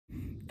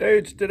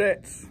Dudes,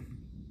 dudettes,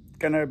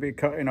 gonna be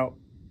cutting up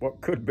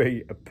what could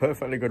be a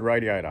perfectly good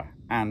radiator.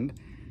 And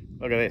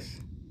look at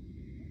this,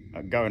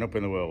 going up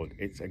in the world.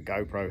 It's a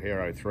GoPro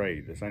Hero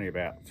 3 that's only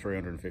about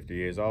 350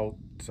 years old.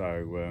 So,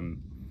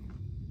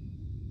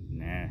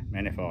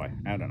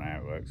 NFI, I don't know how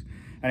it works.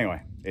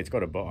 Anyway, it's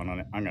got a button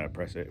on it. I'm gonna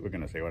press it, we're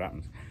gonna see what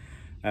happens.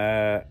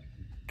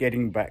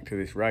 Getting back to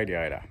this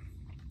radiator.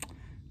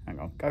 Hang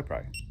on,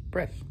 GoPro,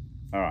 press.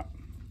 All right,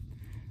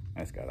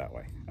 let's go that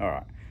way. All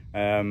right.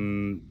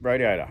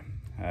 Radiator,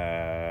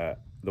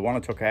 the one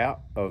I took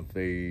out of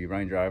the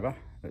Range Rover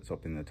that's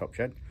up in the top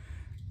shed.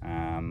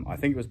 I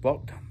think it was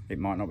blocked. It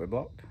might not be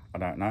blocked, I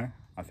don't know.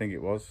 I think it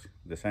was.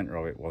 The center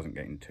of it wasn't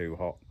getting too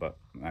hot, but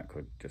that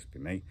could just be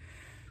me.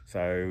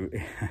 So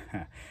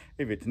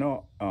if it's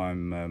not,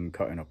 I'm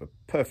cutting up a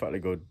perfectly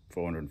good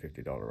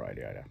 $450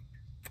 radiator,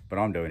 but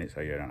I'm doing it so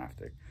you don't have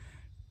to.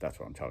 That's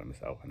what I'm telling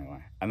myself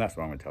anyway, and that's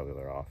what I'm going to tell the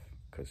other half,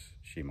 because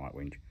she might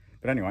whinge.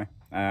 But anyway,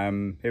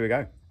 here we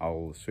go.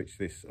 I'll switch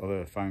this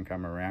other phone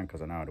camera around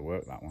because I know how to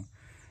work that one,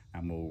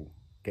 and we'll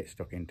get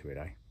stuck into it,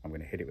 eh? I'm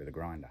going to hit it with a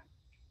grinder.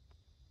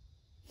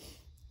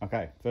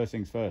 Okay, first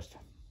things first.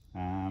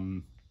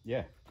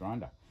 Yeah,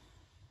 grinder.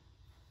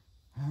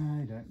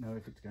 I don't know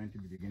if it's going to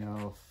be big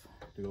enough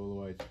to go all the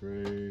way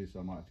through,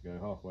 so I might have to go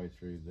halfway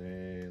through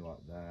there,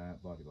 like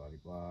that, blah, blah, blah,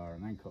 blah,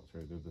 and then cut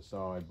through the other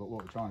side. But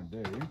what we're trying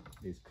to do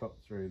is cut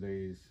through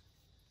these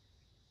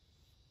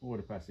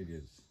water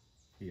passages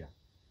here,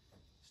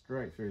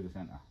 straight through the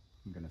centre.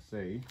 I'm going to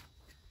see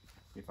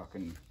if I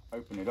can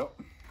open it up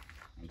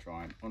and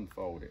try and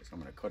unfold it. So I'm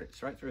going to cut it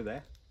straight through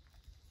there,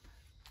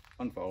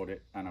 unfold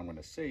it, and I'm going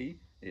to see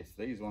if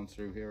these ones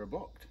through here are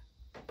blocked.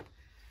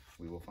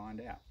 We will find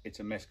out. It's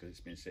a mess because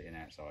it's been sitting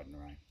outside in the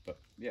rain, but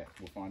yeah,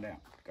 we'll find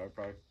out.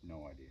 GoPro,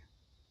 no idea.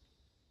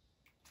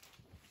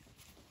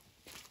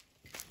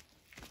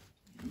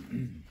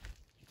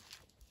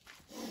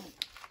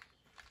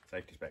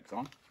 Safety specs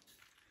on.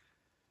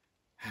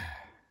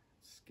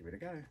 Let's give it a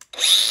go.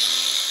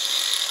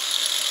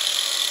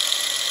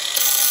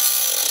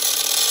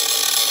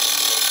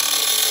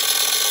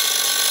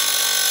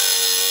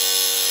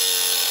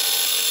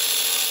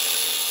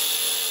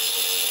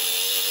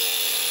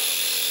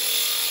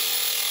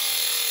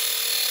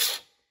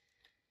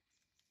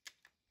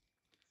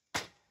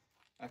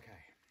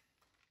 Okay,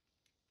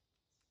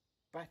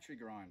 battery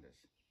grinders.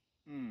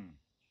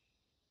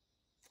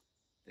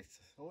 It's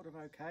sort of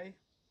okay,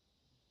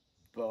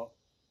 but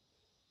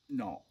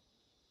not.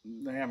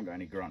 They haven't got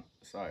any grunt,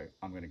 so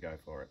I'm going to go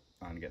for it.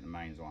 I'm going to get the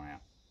mains one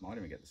out. Might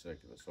even get the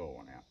circular saw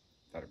one out.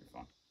 That'll be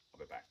fun. I'll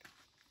be back.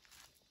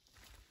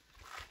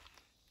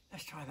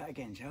 Let's try that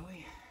again, shall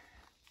we?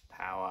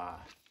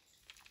 Power.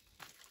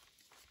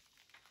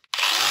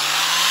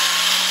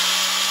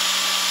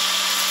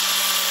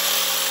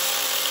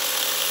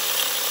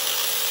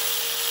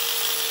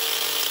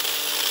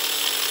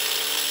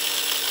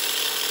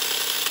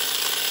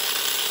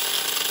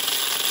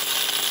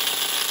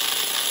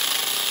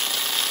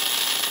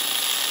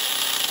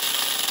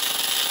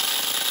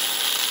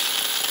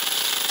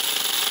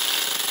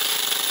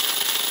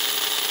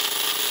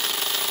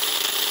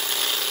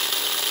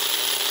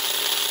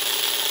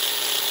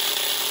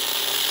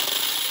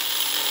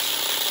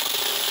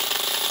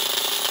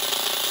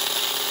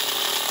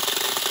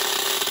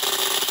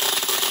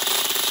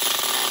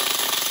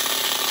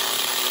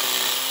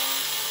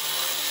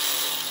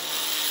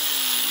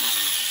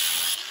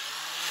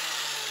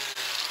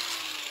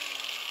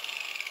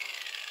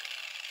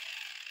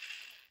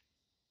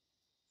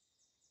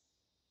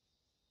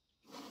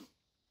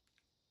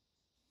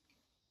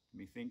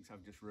 Methinks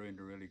I've just ruined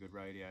a really good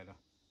radiator.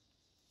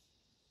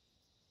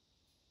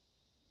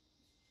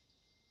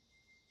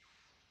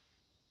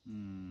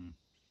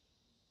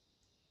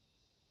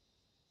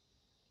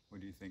 What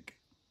do you think?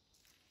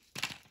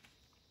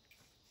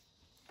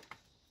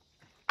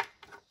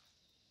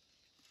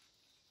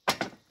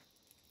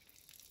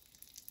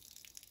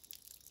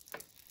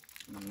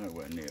 I'm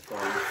nowhere near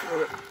falling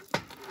through it.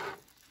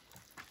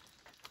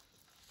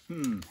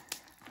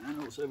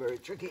 And also very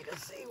tricky to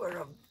see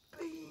where I've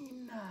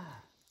been.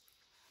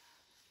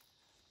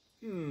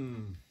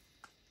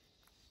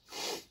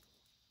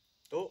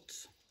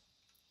 Thoughts?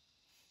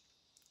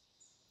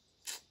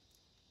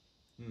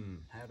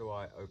 How do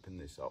I open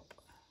this up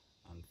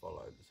and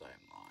follow the same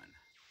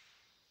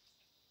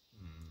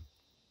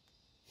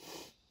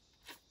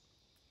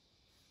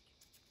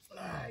line?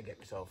 I get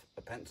myself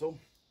a pencil,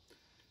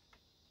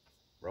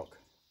 rock,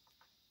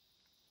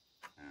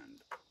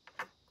 and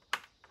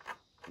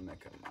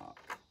make a mark.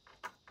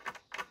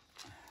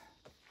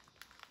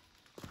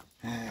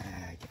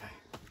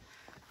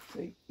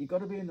 See, you've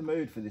got to be in the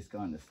mood for this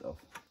kind of stuff.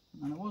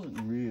 And I wasn't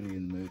really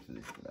in the mood for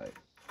this today.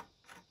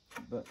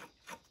 But,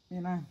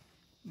 you know,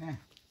 yeah.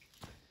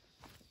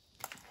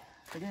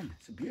 Again,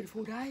 it's a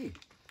beautiful day.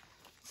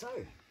 So,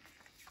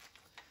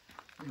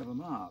 we have a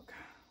mark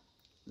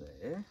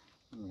there,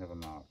 and we have a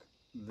mark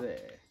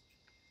there.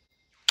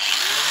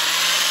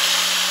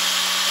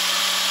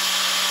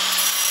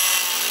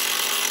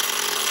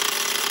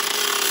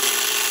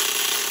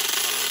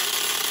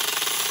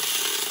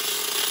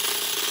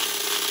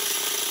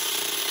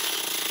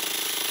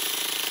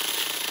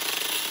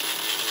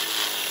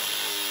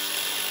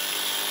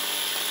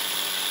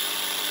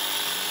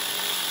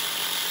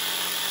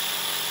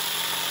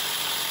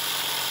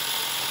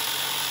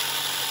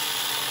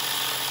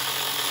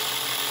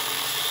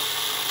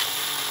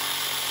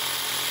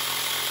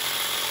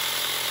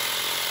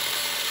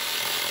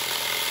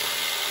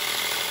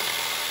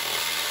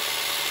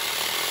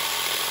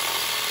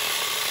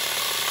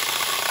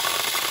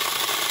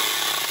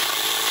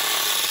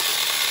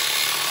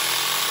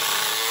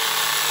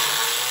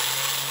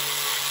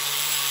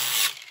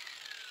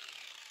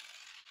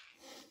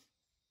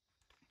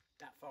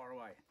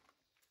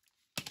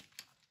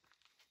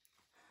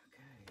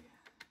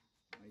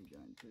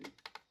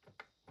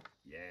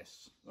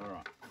 Yes. All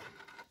right.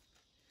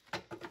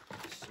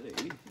 Let's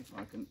see if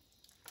I can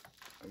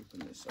open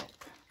this up.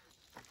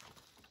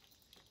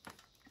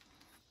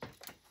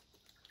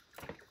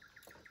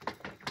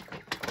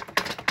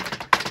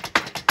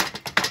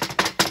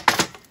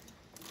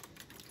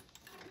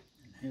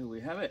 And here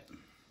we have it.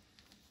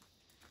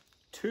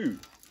 2.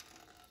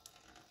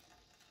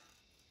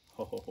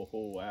 Oh,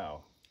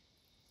 wow.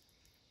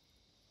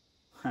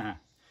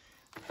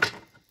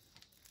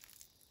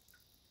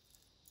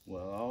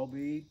 Well, I'll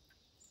be...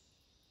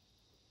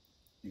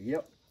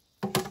 Yep.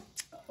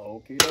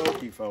 Okie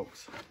dokie,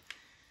 folks.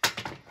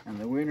 And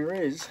the winner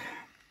is...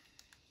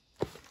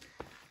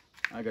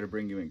 I got to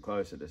bring you in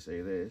closer to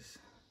see this.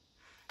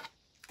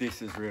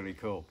 This is really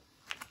cool.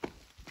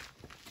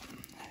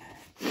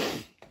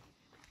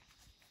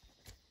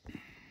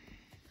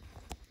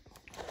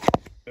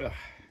 Ugh.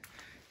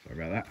 Sorry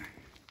about that.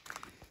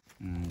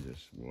 And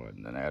just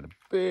widen it out a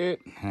bit.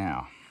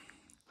 Now,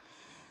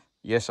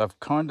 yes, I've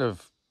kind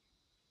of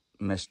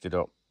messed it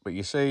up, but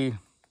you see,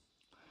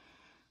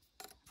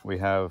 we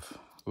have,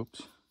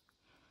 oops,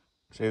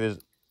 see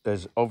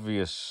there's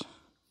obvious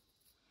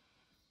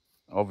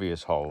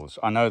holes.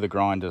 I know the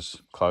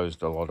grinders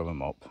closed a lot of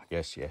them up.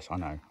 Yes, I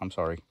know, I'm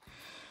sorry.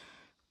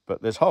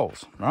 But there's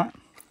holes, right?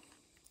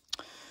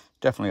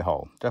 Definitely a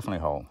hole, definitely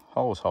a hole.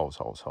 Holes, holes,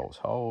 holes, holes,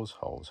 holes,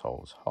 holes,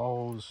 holes,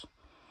 holes,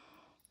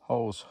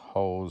 holes,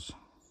 holes.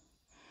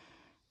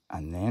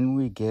 And then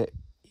we get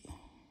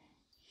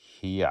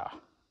here.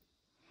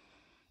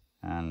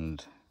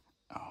 And,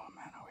 oh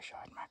man, I wish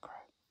I had macro.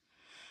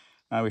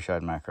 I wish I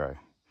had macro.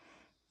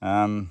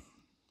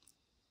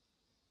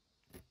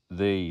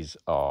 These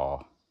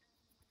are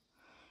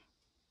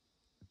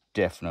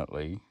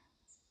definitely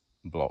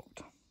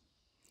blocked.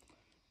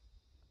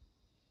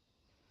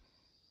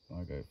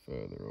 I go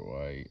further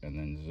away and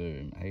then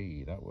zoom.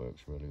 Hey, that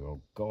works really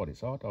well. God,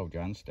 it's hard to hold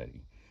your hand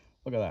steady.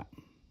 Look at that.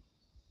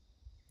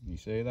 You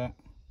see that?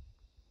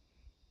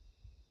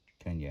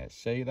 Can you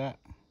see that?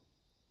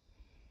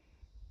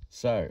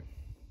 So,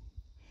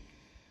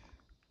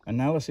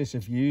 analysis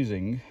of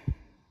using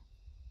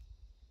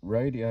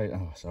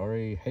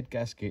head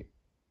gasket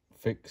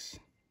fix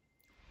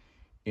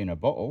in a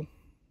bottle.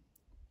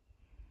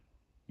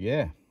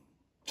 Yeah,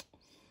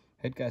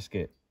 head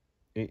gasket,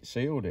 it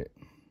sealed it.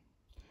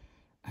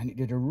 And it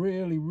did a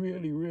really,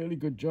 really, really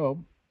good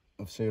job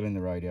of sealing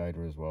the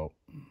radiator as well.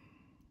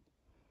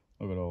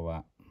 Look at all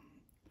that.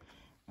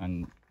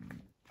 And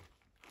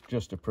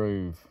just to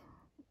prove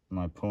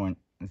my point,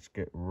 let's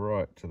get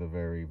right to the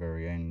very,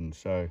 very end.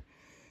 So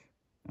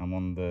I'm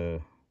on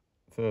the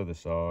further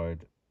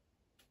side,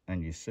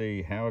 and you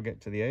see how I get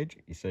to the edge?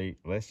 You see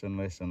less and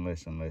less and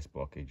less and less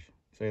blockage.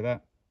 See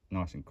that?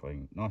 Nice and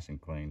clean, nice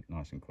and clean,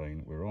 nice and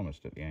clean. We're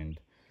almost at the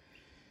end.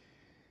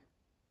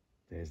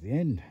 There's the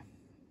end.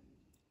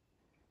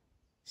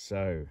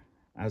 So,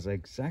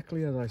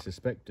 exactly as I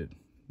suspected,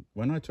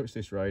 when I touched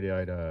this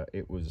radiator,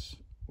 it was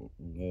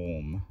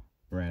warm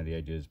around the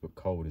edges, but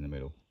cold in the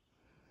middle.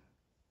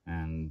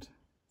 And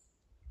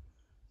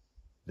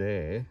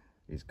there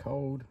is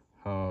cold,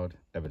 hard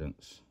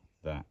evidence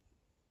that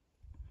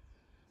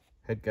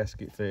head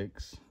gasket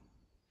fix,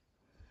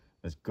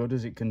 as good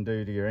as it can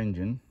do to your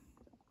engine,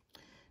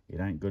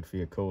 it ain't good for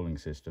your cooling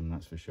system,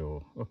 that's for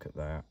sure. Look at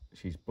that.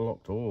 She's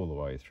blocked all the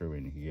way through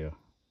in here,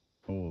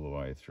 all the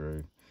way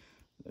through.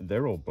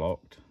 They're all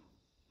blocked.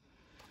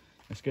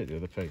 Let's get the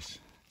other piece.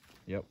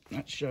 Yep,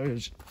 that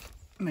shows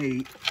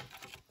me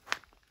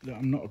that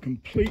I'm not a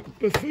complete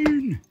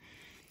buffoon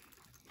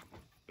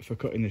for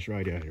cutting this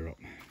radiator up,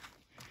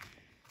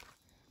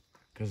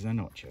 because they're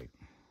not cheap.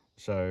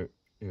 So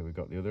here we've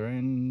got the other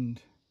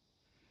end,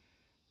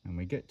 and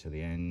we get to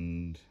the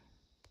end,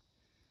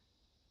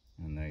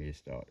 and there you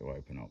start to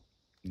open up.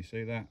 You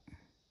see that?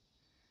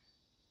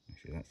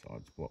 Actually, that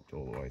side's blocked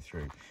all the way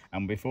through.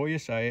 And before you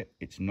say it,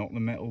 it's not the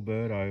metal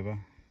burred over,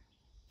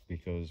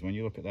 because when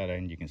you look at that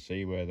end, you can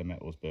see where the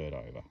metal's burred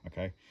over,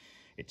 okay?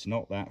 It's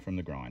not that from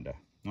the grinder.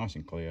 Nice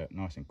and clear,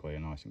 nice and clear,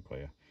 nice and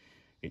clear.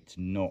 It's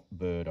not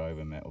burred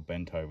over metal,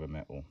 bent over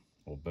metal,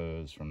 or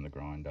burrs from the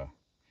grinder.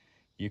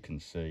 You can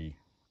see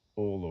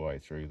all the way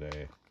through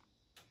there.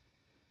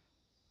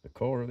 The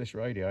core of this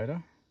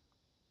radiator,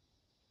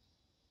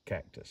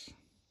 cactus.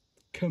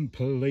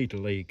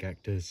 Completely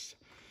cactus.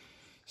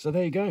 So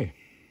there you go,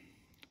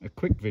 a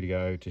quick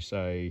video to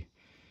say,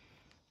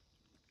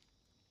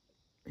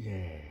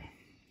 yeah,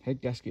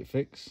 head gasket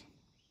fix,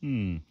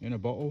 in a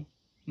bottle,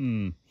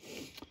 maybe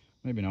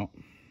not,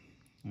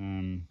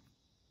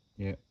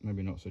 yeah,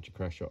 maybe not such a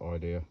crash shot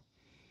idea,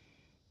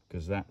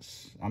 because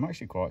I'm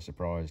actually quite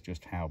surprised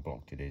just how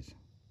blocked it is,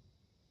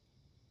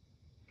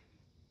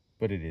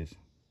 but it is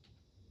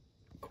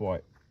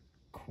quite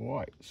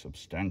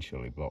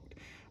substantially blocked.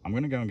 I'm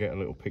going to go and get a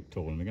little pick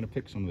tool, and we're going to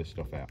pick some of this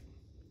stuff out.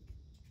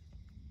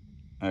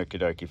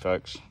 Okie dokie,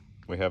 folks,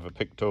 we have a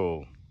pick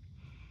tool.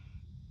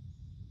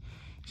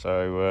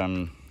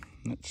 So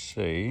let's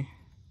see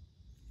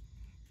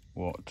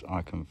what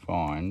I can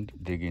find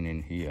digging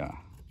in here,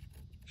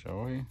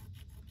 shall we?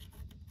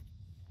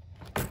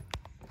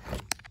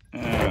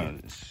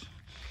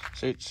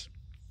 folks. It's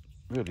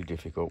really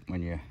difficult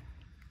when you're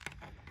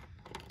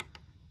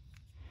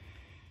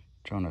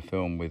trying to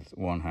film with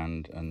one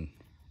hand and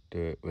do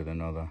it with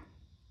another.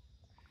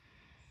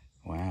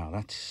 Wow,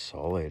 that's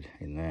solid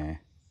in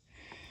there.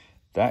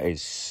 That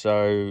is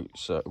so,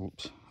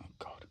 oops, oh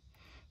God.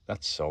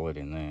 That's solid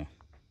in there.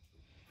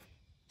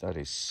 That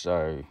is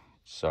so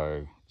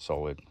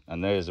solid.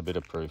 And there's a bit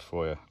of proof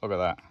for you. Look at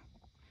that.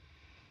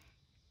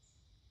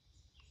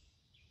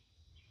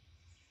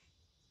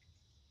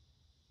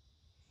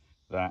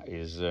 That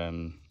is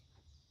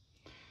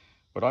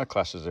what I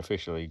class as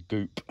officially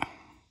goop.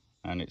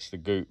 And it's the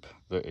goop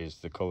that is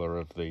the colour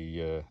of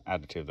the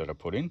additive that I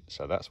put in.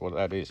 So that's what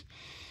that is.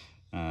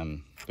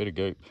 Bit of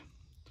goop.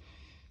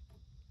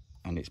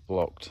 And it's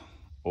blocked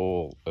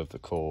all of the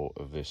core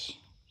of this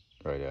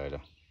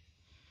radiator.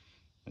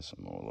 There's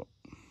some more, look.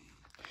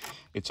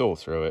 It's all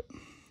through it.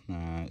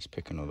 Let's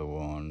pick another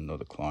one,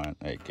 another client.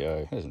 There you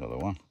go. There's another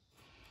one.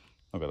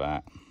 Look at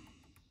that.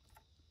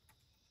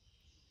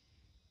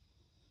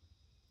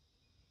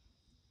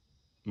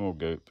 More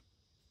goop.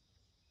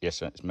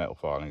 Yes, it's metal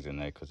filings in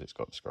there because it's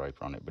got the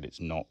scraper on it, but it's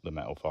not the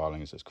metal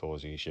filings that's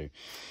caused the issue.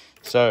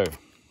 So,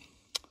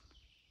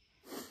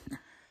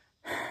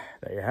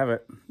 there you have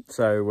it.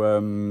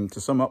 So,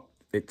 to sum up,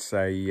 it's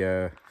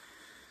a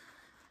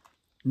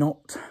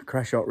not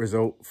crash out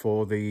result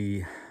for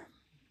the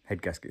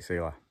head gasket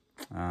sealer.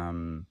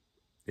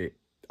 It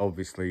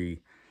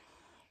obviously,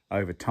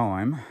 over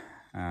time,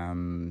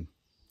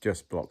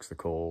 just blocks the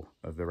core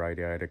of the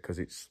radiator because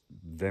it's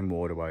them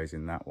waterways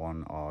in that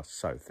one are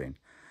so thin,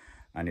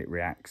 and it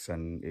reacts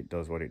and it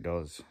does what it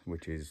does,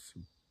 which is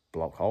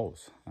block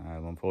holes.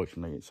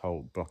 Unfortunately, it's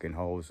blocking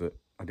holes that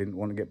I didn't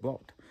want to get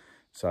blocked.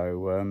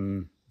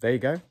 So there you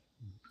go.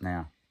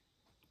 Now,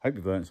 hope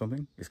you've learned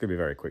something. It's going to be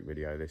a very quick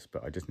video, this,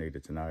 but I just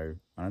needed to know.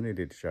 I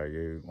needed to show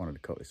you. Wanted to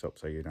cut this up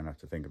so you don't have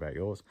to think about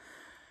yours.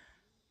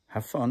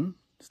 Have fun.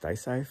 Stay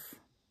safe.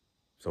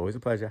 It's always a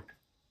pleasure.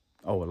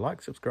 Oh,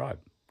 like, subscribe,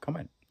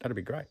 comment. That'd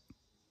be great.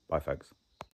 Bye, folks.